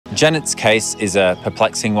Janet's case is a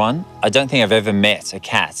perplexing one. I don't think I've ever met a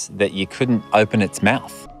cat that you couldn't open its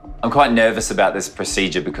mouth. I'm quite nervous about this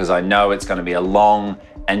procedure because I know it's going to be a long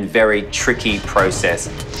and very tricky process.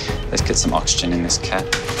 Let's get some oxygen in this cat.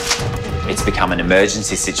 It's become an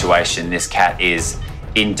emergency situation. This cat is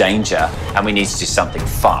in danger and we need to do something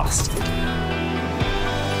fast.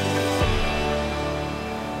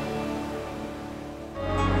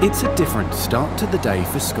 It's a different start to the day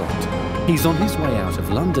for Scott. He's on his way out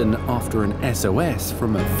of London after an SOS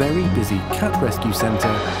from a very busy cat rescue centre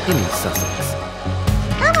in East Sussex.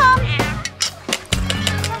 Come on!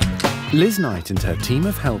 Liz Knight and her team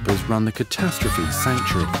of helpers run the Catastrophe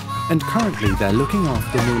Sanctuary, and currently they're looking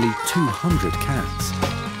after nearly 200 cats.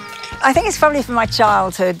 I think it's probably from my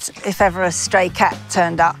childhood. If ever a stray cat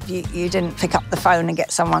turned up, you didn't pick up the phone and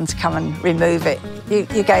get someone to come and remove it. You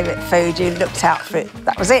gave it food, you looked out for it,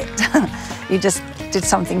 that was it. You just did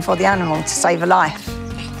something for the animal to save a life.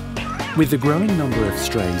 With the growing number of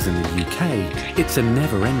strays in the UK, it's a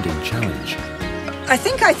never-ending challenge. I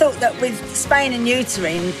thought that with spaying and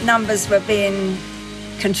neutering, numbers were being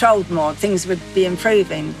controlled more, things would be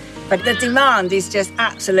improving. But the demand is just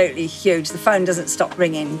absolutely huge. The phone doesn't stop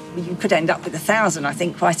ringing. You could end up with 1,000, I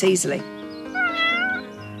think, quite easily.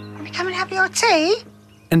 Can we come and have your tea?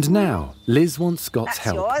 And now, Liz wants Scott's That's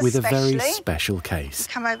help yours, with a very specially. special case.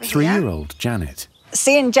 Come over here. 3-year-old Janet.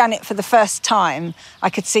 Seeing Janet for the first time, I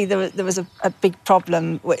could see there was a big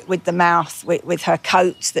problem with the mouth, with her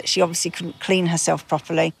coat, that she obviously couldn't clean herself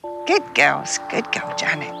properly. Good girl,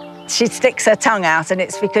 Janet. She sticks her tongue out, and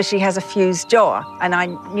it's because she has a fused jaw. And I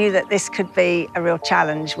knew that this could be a real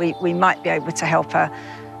challenge. We might be able to help her,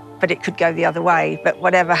 but it could go the other way. But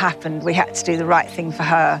whatever happened, we had to do the right thing for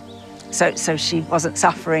her, so she wasn't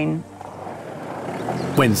suffering.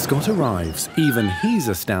 When Scott arrives, even he's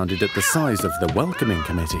astounded at the size of the welcoming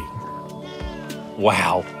committee.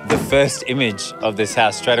 Wow, the first image of this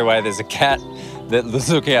house, straight away there's a cat that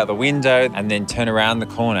was looking out the window and then turn around the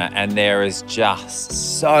corner and there is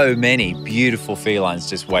just so many beautiful felines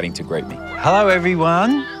just waiting to greet me. Hello,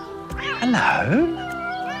 everyone. Hello.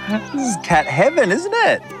 This is cat heaven, isn't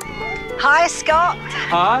it? Hi, Scott.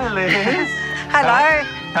 Hi, Liz. Hello.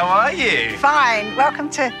 How are you? Fine. Welcome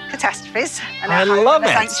to Catastrophes. And I love it.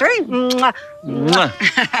 Sanctuary. Mwah.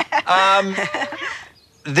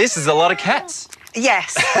 This is a lot of cats.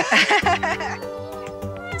 Yes.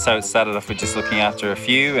 So it started off with just looking after a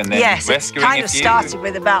few and then Yes, it rescuing kind a of few. started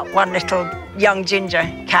with about one little young ginger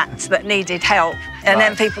cat that needed help. And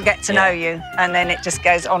then people get to know you, and then it just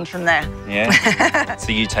goes on from there. Yeah.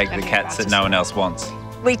 So you take the cats that no one else wants.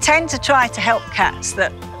 We tend to try to help cats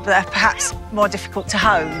that are perhaps more difficult to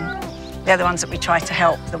home. They're the ones that we try to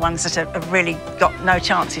help, the ones that have really got no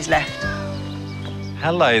chances left.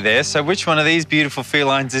 Hello there. So which one of these beautiful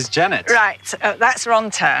felines is Janet? Right, that's Ron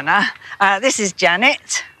Turner. This is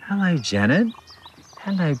Janet. Hello, Janet.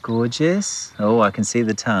 Hello, gorgeous. Oh, I can see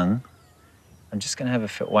the tongue. I'm just going to have a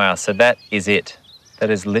fit. Wow, so that is it. That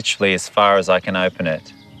is literally as far as I can open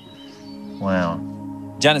it. Wow.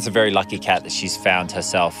 Janet's a very lucky cat that she's found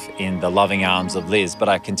herself in the loving arms of Liz, but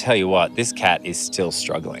I can tell you what, this cat is still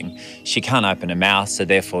struggling. She can't open her mouth, so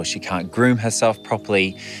therefore she can't groom herself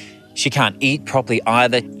properly. She can't eat properly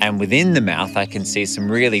either, and within the mouth I can see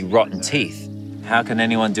some really rotten teeth. How can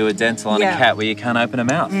anyone do a dental on a cat where you can't open a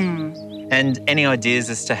mouth? And any ideas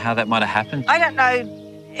as to how that might have happened? I don't know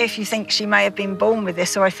if you think she may have been born with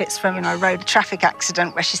this or if it's from a road traffic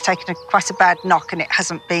accident where she's taken quite a bad knock and it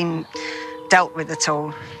hasn't been dealt with at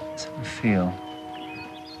all. Let's have a feel.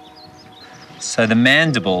 So the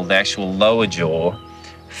mandible, the actual lower jaw,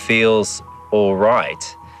 feels all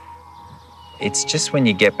right. It's just when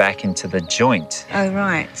you get back into the joint. Oh,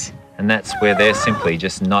 right. And that's where they're simply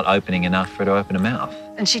just not opening enough for her to open a mouth.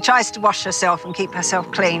 And she tries to wash herself and keep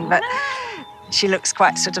herself clean, but she looks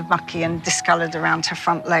quite sort of mucky and discoloured around her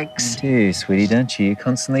front legs. You do, sweetie, don't you? You're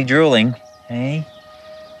constantly drooling. Hey?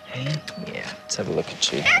 Hey? Yeah, let's have a look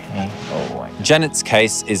at you. Hey? Oh, wait. Janet's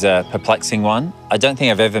case is a perplexing one. I don't think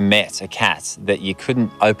I've ever met a cat that you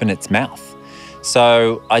couldn't open its mouth.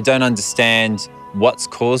 So I don't understand what's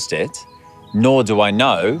caused it, nor do I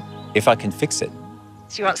know if I can fix it.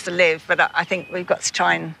 She wants to live, but I think we've got to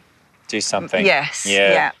try and... Do something. Yes,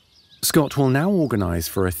 yeah. Scott will now organise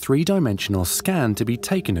for a 3-dimensional scan to be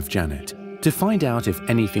taken of Janet to find out if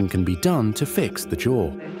anything can be done to fix the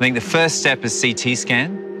jaw. I think the first step is CT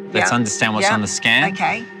scan. Let's understand what's on the scan.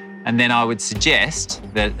 Okay. And then I would suggest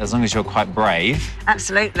that as long as you're quite brave,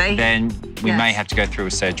 Absolutely. then we may have to go through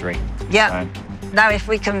a surgery. Yeah. So. Now, if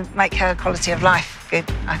we can make her quality of life good,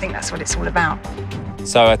 I think that's what it's all about.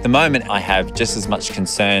 So at the moment, I have just as much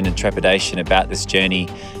concern and trepidation about this journey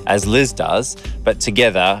as Liz does, but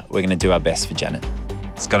together we're going to do our best for Janet.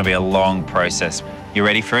 It's going to be a long process. You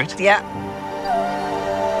ready for it? Yeah.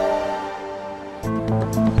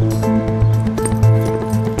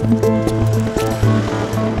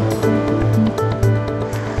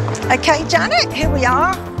 Okay, Janet, here we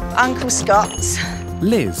are, Uncle Scott's.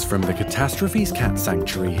 Liz from the Catastrophes Cat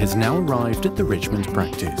Sanctuary has now arrived at the Richmond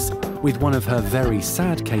practice with one of her very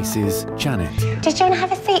sad cases, Janet. Did you want to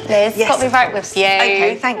have a seat, Liz? Yes. Got me right with you.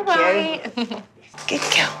 Okay, thank you. Right. Good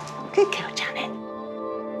girl. Good girl, Janet.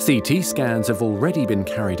 CT scans have already been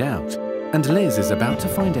carried out, and Liz is about to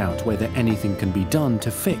find out whether anything can be done to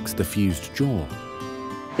fix the fused jaw.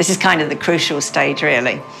 This is kind of the crucial stage,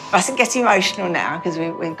 really. I mustn't get emotional now because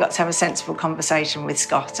we've got to have a sensible conversation with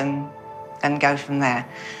Scott and go from there.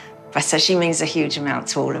 But so she means a huge amount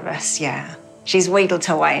to all of us, yeah. She's wheedled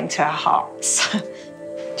her way into our hearts. Do you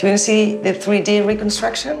want to see the 3D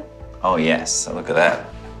reconstruction? Oh yes, so look at that.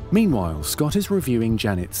 Meanwhile, Scott is reviewing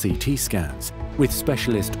Janet's CT scans with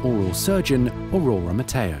specialist oral surgeon Aurora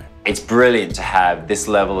Mateo. It's brilliant to have this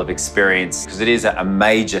level of experience because it is a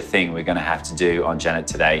major thing we're going to have to do on Janet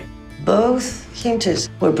today. Both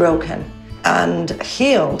hinges were broken and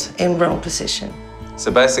healed in wrong position.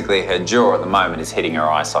 So basically her jaw at the moment is hitting her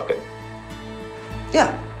eye socket.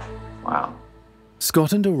 Yeah. Wow.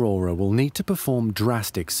 Scott and Aurora will need to perform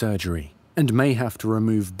drastic surgery and may have to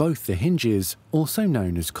remove both the hinges, also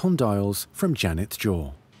known as condyles, from Janet's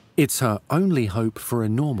jaw. It's her only hope for a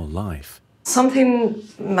normal life. Something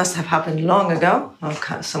must have happened long ago,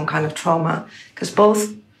 or some kind of trauma, because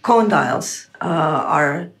both condyles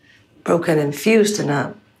are broken and fused in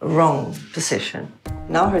a wrong position.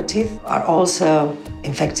 Now her teeth are also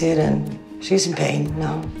infected and she's in pain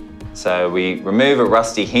now. So we remove a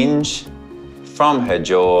rusty hinge from her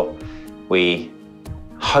jaw. We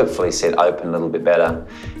hopefully see it open a little bit better.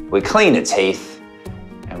 We clean her teeth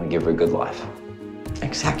and we give her a good life.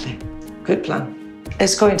 Exactly. Good plan.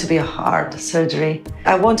 It's going to be a hard surgery.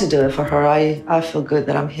 I want to do it for her. I feel good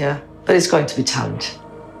that I'm here, but it's going to be a challenge.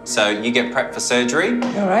 So you get prepped for surgery.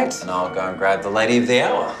 All right. And I'll go and grab the lady of the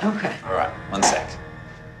hour. Okay. All right, one sec.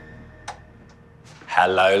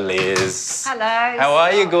 Hello, Liz. Hello. How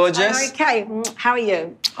are you, gorgeous? I'm okay. How are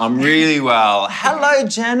you? I'm really well. Hello,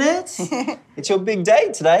 Janet. It's your big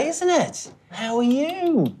day today, isn't it? How are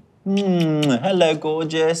you? Hello,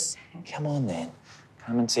 gorgeous. Come on, then.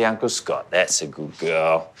 Come and see Uncle Scott. That's a good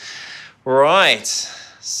girl. Right,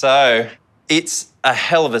 so it's a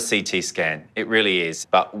hell of a CT scan. It really is.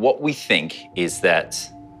 But what we think is that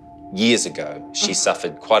years ago, she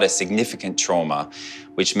suffered quite a significant trauma,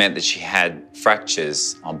 which meant that she had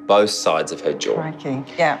fractures on both sides of her jaw. Crikey.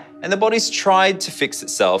 Yeah. And the body's tried to fix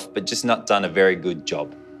itself, but just not done a very good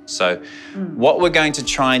job. So what we're going to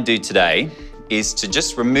try and do today is to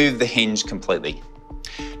just remove the hinge completely.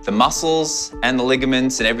 The muscles and the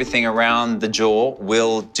ligaments and everything around the jaw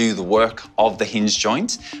will do the work of the hinge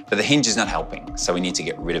joint, but the hinge is not helping, so we need to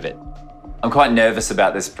get rid of it. I'm quite nervous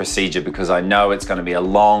about this procedure because I know it's going to be a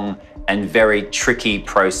long and very tricky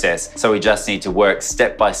process, so we just need to work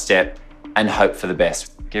step by step and hope for the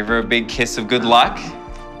best. Give her a big kiss of good luck.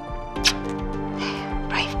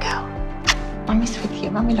 Brave girl. Mummy's with you.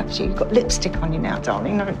 Mummy loves you. You've got lipstick on you now,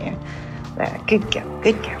 darling, haven't you? There, good girl,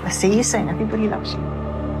 good girl. I'll see you soon. Everybody loves you.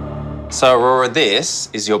 So, Aurora, this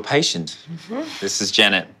is your patient. This is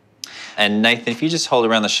Janet. And Nathan, if you just hold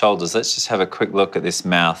around the shoulders, let's just have a quick look at this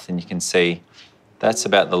mouth and you can see that's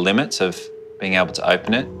about the limit of being able to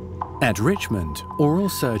open it. At Richmond, oral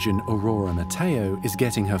surgeon Aurora Mateo is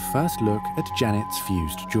getting her first look at Janet's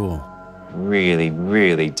fused jaw. Really,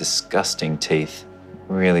 really disgusting teeth.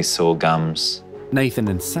 Really sore gums. Nathan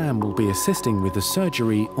and Sam will be assisting with the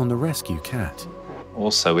surgery on the rescue cat.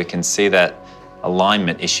 Also, we can see that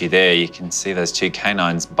alignment issue there. You can see those two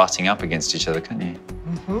canines butting up against each other, can't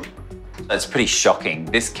you? It's pretty shocking.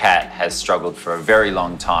 This cat has struggled for a very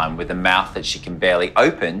long time with a mouth that she can barely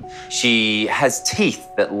open. She has teeth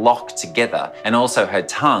that lock together, and also her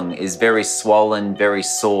tongue is very swollen, very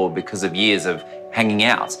sore because of years of hanging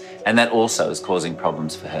out, and that also is causing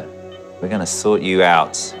problems for her. We're going to sort you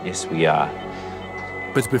out. Yes, we are.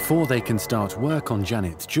 But before they can start work on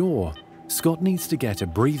Janet's jaw, Scott needs to get a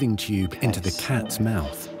breathing tube into the cat's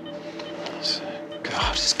mouth.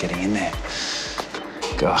 God, just getting in there.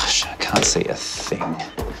 Gosh, I can't see a thing.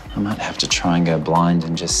 I might have to try and go blind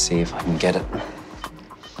and just see if I can get it.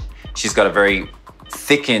 She's got a very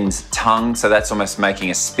thickened tongue, so that's almost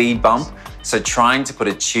making a speed bump. So trying to put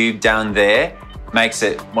a tube down there makes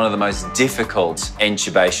it one of the most difficult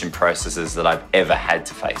intubation processes that I've ever had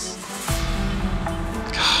to face.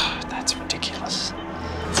 God, that's ridiculous.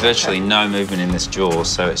 virtually no movement in this jaw,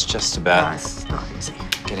 so it's just about That's not easy.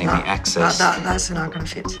 getting the access. That's not going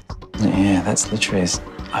to fit. Yeah, that's literally as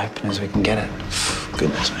open as we can get it.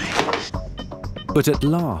 Goodness me. But at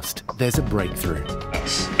last, there's a breakthrough.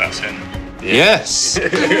 That's in. Yes!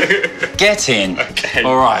 Get in. Okay.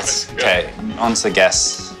 All right. Okay, onto the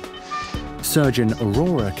gas. Surgeon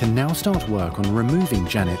Aurora can now start work on removing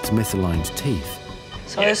Janet's misaligned teeth.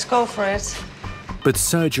 So let's go for it. But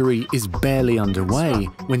surgery is barely underway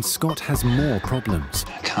when Scott has more problems.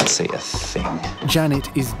 I can't see a thing.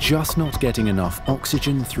 Janet is just not getting enough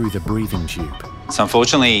oxygen through the breathing tube. So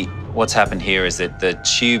unfortunately, what's happened here is that the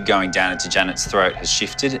tube going down into Janet's throat has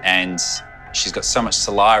shifted and she's got so much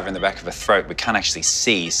saliva in the back of her throat we can't actually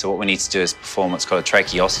see. So what we need to do is perform what's called a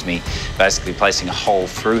tracheostomy, basically placing a hole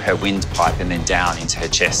through her windpipe and then down into her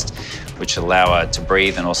chest, which will allow her to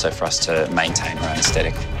breathe and also for us to maintain her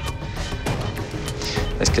anaesthetic.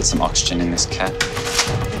 Let's get some oxygen in this cat.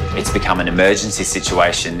 It's become an emergency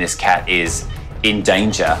situation. This cat is in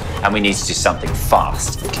danger and we need to do something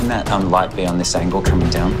fast. Can that light be on this angle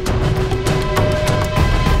coming down?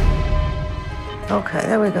 Okay,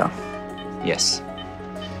 there we go. Yes.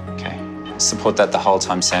 Okay. Support that the whole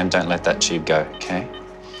time, Sam. Don't let that tube go, okay?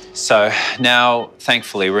 So now,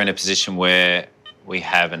 thankfully, we're in a position where we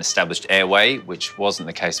have an established airway, which wasn't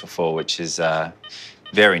the case before, which is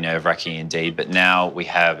very nerve-wracking indeed. But now we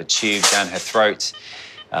have a tube down her throat,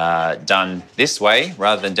 done this way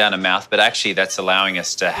rather than down her mouth, but actually that's allowing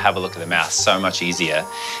us to have a look at the mouth so much easier.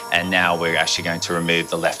 And now we're actually going to remove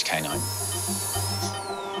the left canine.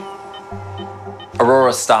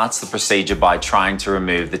 Aurora starts the procedure by trying to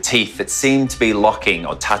remove the teeth that seem to be locking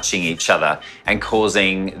or touching each other and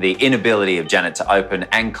causing the inability of Janet to open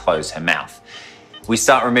and close her mouth. We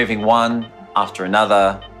start removing one after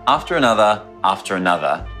another, after another, after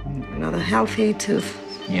another. Another healthy tooth.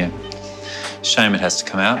 Yeah. Shame it has to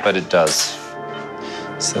come out, but it does.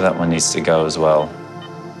 So that one needs to go as well.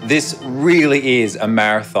 This really is a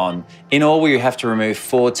marathon. In all, we have to remove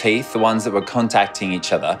 4 teeth, the ones that were contacting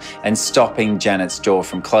each other and stopping Janet's jaw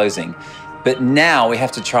from closing. But now we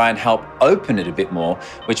have to try and help open it a bit more,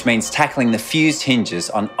 which means tackling the fused hinges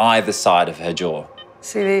on either side of her jaw.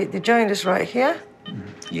 See, the joint is right here.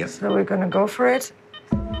 Yep. So we're going to go for it.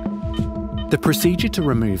 The procedure to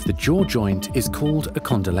remove the jaw joint is called a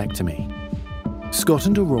condylectomy. Scott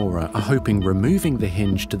and Aurora are hoping removing the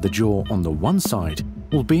hinge to the jaw on the one side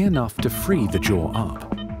will be enough to free the jaw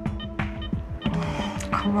up.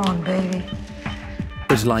 Come on, baby.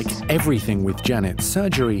 But like everything with Janet's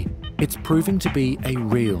surgery, it's proving to be a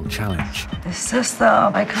real challenge. It's just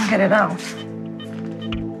I can't get it out.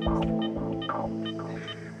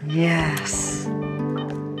 Yes.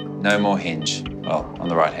 No more hinge. Well, on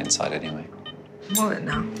the right-hand side anyway. Move it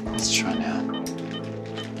now. Let's try now.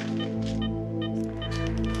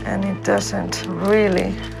 And it doesn't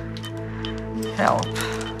really help.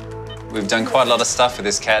 We've done quite a lot of stuff with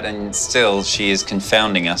this cat and still she is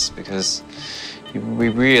confounding us because we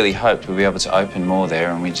really hoped we'd be able to open more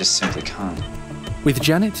there and we just simply can't. With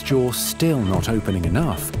Janet's jaw still not opening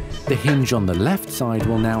enough, the hinge on the left side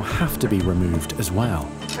will now have to be removed as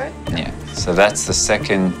well. Okay. Yeah, so that's the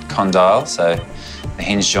second condyle. So the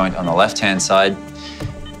hinge joint on the left-hand side,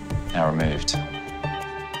 now removed.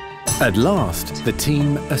 At last, the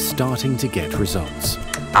team are starting to get results.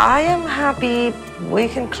 I am happy we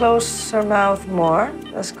can close her mouth more.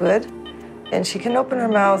 That's good. And she can open her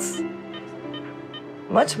mouth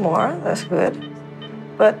much more. That's good.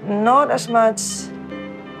 But not as much.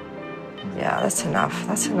 Yeah, that's enough.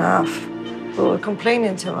 That's enough. We were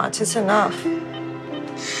complaining too much. It's enough.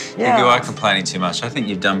 Yeah. You are complaining too much. I think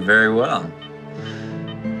you've done very well.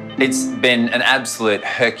 It's been an absolute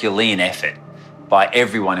Herculean effort by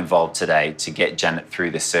everyone involved today to get Janet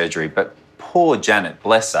through this surgery. But poor Janet,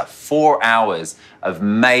 bless her, 4 hours of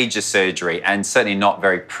major surgery and certainly not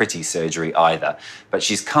very pretty surgery either. But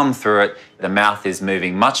she's come through it. The mouth is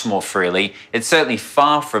moving much more freely. It's certainly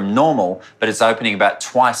far from normal, but it's opening about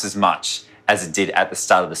twice as much as it did at the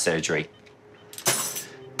start of the surgery.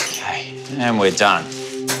 Okay, and we're done.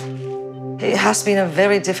 It has been a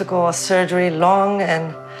very difficult surgery, long,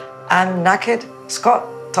 and I'm knackered. Scott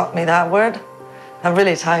taught me that word. I'm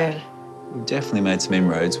really tired. We've definitely made some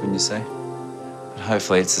inroads, wouldn't you say? But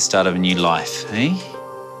hopefully it's the start of a new life, eh?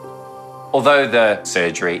 Although the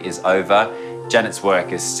surgery is over, Janet's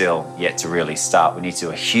work is still yet to really start. We need to do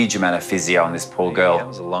a huge amount of physio on this poor girl. That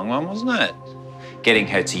was a long one, wasn't it? Getting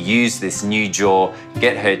her to use this new jaw,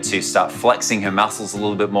 get her to start flexing her muscles a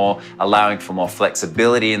little bit more, allowing for more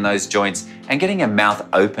flexibility in those joints, and getting her mouth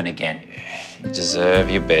open again. You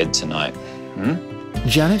deserve your bed tonight.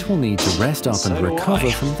 Janet will need to rest up So and do recover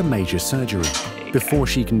I. from the major surgery before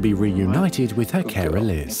she can be reunited with her carer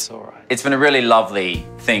Liz. It's all right. It's been a really lovely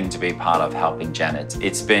thing to be part of helping Janet.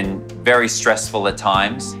 It's been very stressful at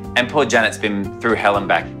times, and poor Janet's been through hell and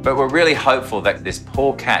back. But we're really hopeful that this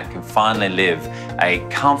poor cat can finally live a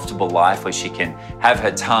comfortable life where she can have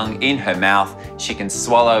her tongue in her mouth, she can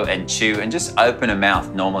swallow and chew and just open her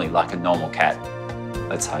mouth normally like a normal cat.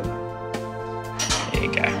 Let's hope. There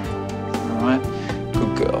you go. All right,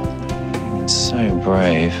 good girl. You're so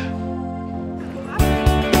brave.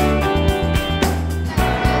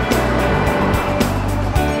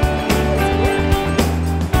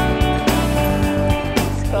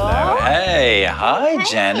 Hey, hi,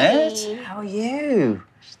 Janet. How are you?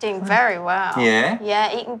 She's doing very well. Yeah?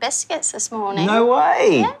 Yeah, eating biscuits this morning. No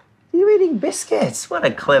way. Yeah. You're eating biscuits. What a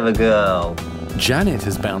clever girl. Janet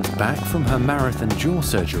has bounced back from her marathon jaw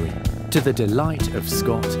surgery to the delight of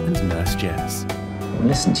Scott and Nurse Jess.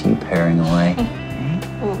 Listen to you purring away.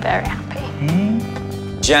 I'm very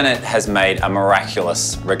happy. Janet has made a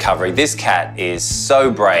miraculous recovery. This cat is so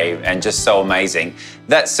brave and just so amazing.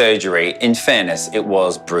 That surgery, in fairness, it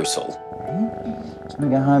was brutal. Can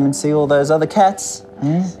we go home and see all those other cats?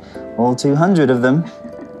 All 200 of them.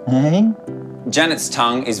 Janet's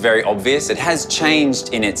tongue is very obvious. It has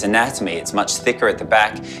changed in its anatomy. It's much thicker at the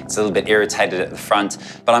back. It's a little bit irritated at the front.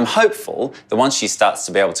 But I'm hopeful that once she starts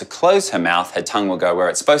to be able to close her mouth, her tongue will go where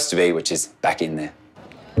it's supposed to be, which is back in there.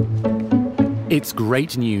 It's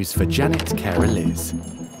great news for Janet's carer Liz.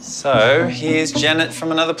 So here's Janet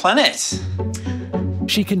from another planet.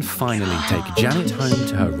 She can finally take Janet home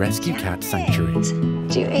to her rescue cat sanctuary.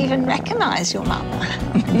 Do you even recognise your mother?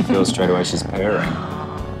 You feel straight away she's purring.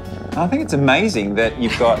 I think it's amazing that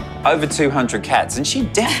you've got over 200 cats, and she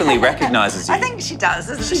definitely recognises you. I think she does,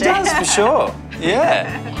 doesn't she? She does, for sure.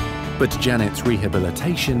 Yeah. But Janet's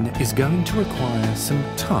rehabilitation is going to require some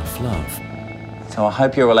tough love. So I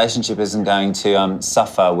hope your relationship isn't going to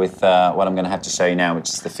suffer with what I'm going to have to show you now, which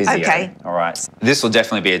is the physio. Okay. All right. This will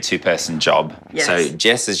definitely be a two-person job. Yes. So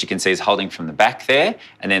Jess, as you can see, is holding from the back there,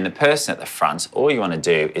 and then the person at the front, all you want to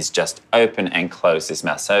do is just open and close this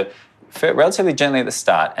mouth. So relatively gently at the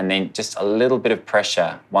start, and then just a little bit of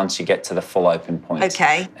pressure once you get to the full open point.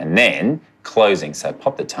 Okay. And then closing. So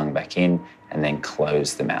pop the tongue back in and then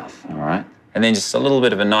close the mouth. All right. And then just a little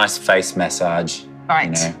bit of a nice face massage. Right.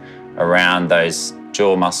 You know, around those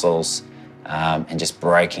jaw muscles, and just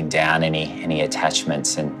breaking down any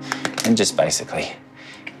attachments and just basically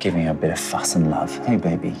giving her a bit of fuss and love. Hey,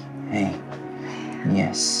 baby. Hey.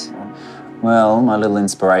 Yes. Well, my little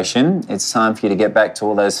inspiration, it's time for you to get back to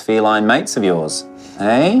all those feline mates of yours.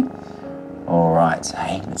 Hey? All right.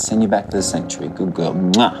 Hey, let's send you back to the sanctuary. Good girl.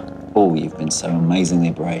 Mwah. Oh, you've been so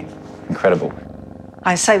amazingly brave. Incredible.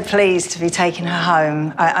 I'm so pleased to be taking her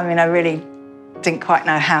home. I mean, I really didn't quite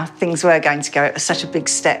know how things were going to go. It was such a big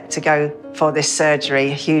step to go for this surgery,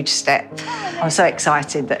 a huge step. I'm so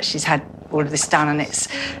excited that she's had all of this done, and it's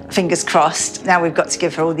fingers crossed. Now we've got to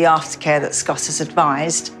give her all the aftercare that Scott has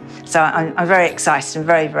advised. So I'm very excited and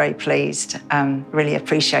very, very pleased. Really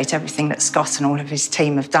appreciate everything that Scott and all of his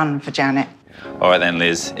team have done for Janet. All right then,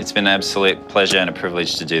 Liz. It's been an absolute pleasure and a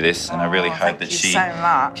privilege to do this, and I really hope that she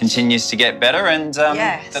continues to get better, and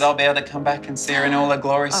that I'll be able to come back and see her in all her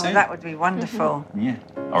glory soon. Oh, that would be wonderful. Yeah.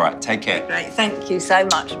 All right, take care. Great, thank you so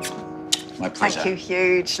much. My pleasure. Thank you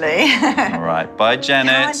hugely. All right, bye,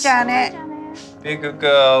 Janet. Bye, Janet. Be a good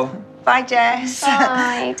girl. Bye, Jess.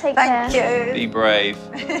 Bye, take care. Thank you. Be brave.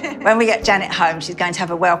 When we get Janet home, she's going to have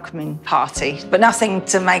a welcoming party, but nothing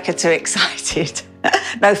to make her too excited.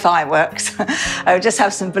 No fireworks. I'll just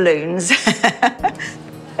have some balloons.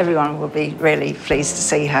 Everyone will be really pleased to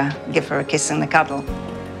see her, give her a kiss and a cuddle.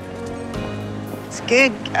 It's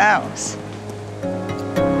good girls.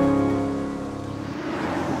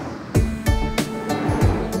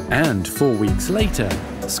 And 4 weeks later,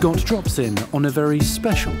 Scott drops in on a very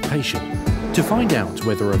special patient to find out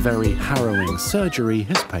whether a very harrowing surgery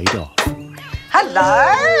has paid off.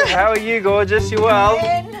 Hello. How are you, gorgeous? You well?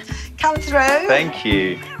 Come through. Thank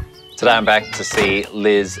you. Today I'm back to see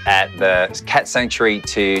Liz at the cat sanctuary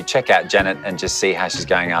to check out Janet and just see how she's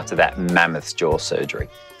going after that mammoth jaw surgery.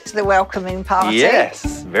 It's the welcoming party.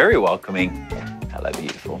 Yes, very welcoming. Hello,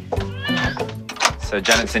 beautiful. So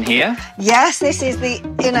Janet's in here? Yes, this is the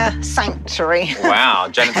inner sanctuary. Wow,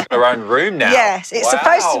 Janet's got her own room now. Yes, it's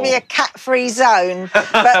supposed to be a cat-free zone.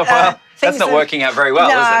 But, well, that's not working out very well,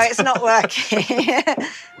 no, is it? it's not working.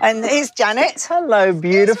 And here's Janet. Hello,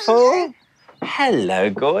 beautiful.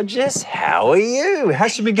 Hello, gorgeous. How are you?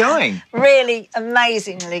 How's she been going? Really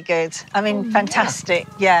amazingly good. I mean, fantastic.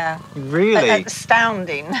 Yeah. Really?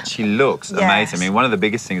 Astounding. She looks amazing. I mean, one of the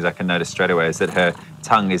biggest things I can notice straight away is that her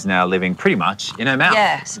tongue is now living pretty much in her mouth,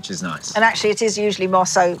 Yes. which is nice. And actually, it is usually more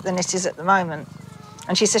so than it is at the moment.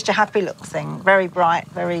 And she's such a happy little thing, very bright,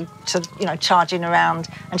 very sort of, you know, charging around.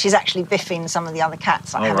 And she's actually biffing some of the other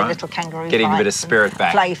cats, like having little kangaroo Getting a bit of fights spirit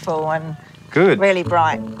back. Playful and Good. really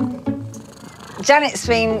bright. Janet's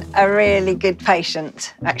been a really good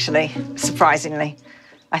patient, actually, surprisingly.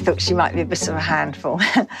 I thought she might be a bit of a handful.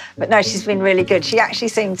 But no, she's been really good. She actually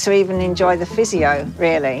seemed to even enjoy the physio,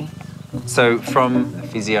 really. So from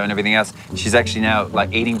physio and everything else, she's actually now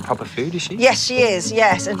like eating proper food, is she? Yes, she is,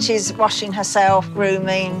 yes. And she's washing herself,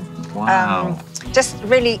 grooming. Wow. Just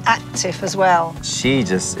really active as well. She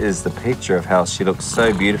just is the picture of how she looks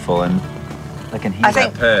so beautiful, and I can hear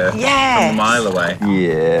that purr from a mile away.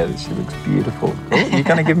 Yeah, she looks beautiful. Oh, you're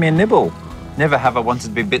going to give me a nibble. Never have I wanted to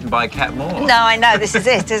be bitten by a cat more. No, I know, this is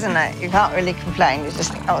it, isn't it? You can't really complain. You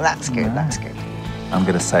just think, oh, that's good, that's good. I'm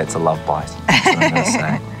going to say it's a love bite. That's what I'm going to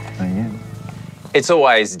say. Oh, yeah. It's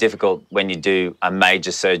always difficult when you do a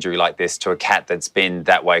major surgery like this to a cat that's been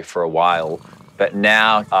that way for a while. But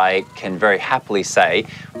now I can very happily say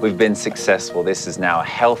we've been successful. This is now a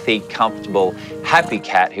healthy, comfortable, happy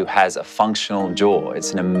cat who has a functional jaw.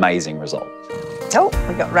 It's an amazing result. Oh,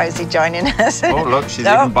 we've got Rosie joining us. Oh, look, she's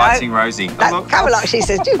even biting Rosie. Oh, look. Come along, she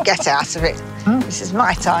says, do get out of it. This is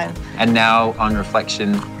my time. And now, on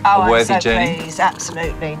reflection, a worthy journey? Pleased.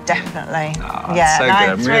 Absolutely, definitely. Oh, yeah, so good.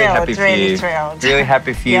 I'm really happy for you. Thrilled. Really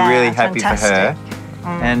happy for you, really happy for her.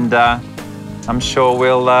 And I'm sure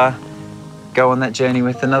we'll go on that journey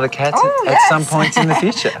with another cat at some point in the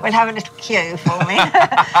future. We'll have a little queue for me.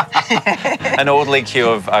 An orderly queue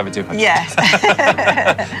of over 200. Yes.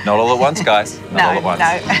 Not all at once, guys. Not all at once.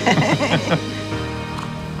 No.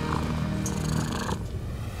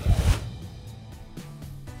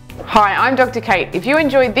 Hi, I'm Dr. Kate. If you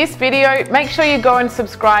enjoyed this video, make sure you go and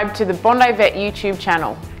subscribe to the Bondi Vet YouTube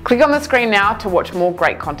channel. Click on the screen now to watch more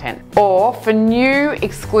great content. Or for new,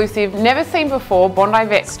 exclusive, never seen before Bondi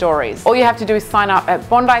Vet stories, all you have to do is sign up at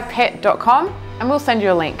bondipet.com and we'll send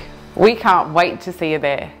you a link. We can't wait to see you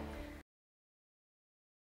there.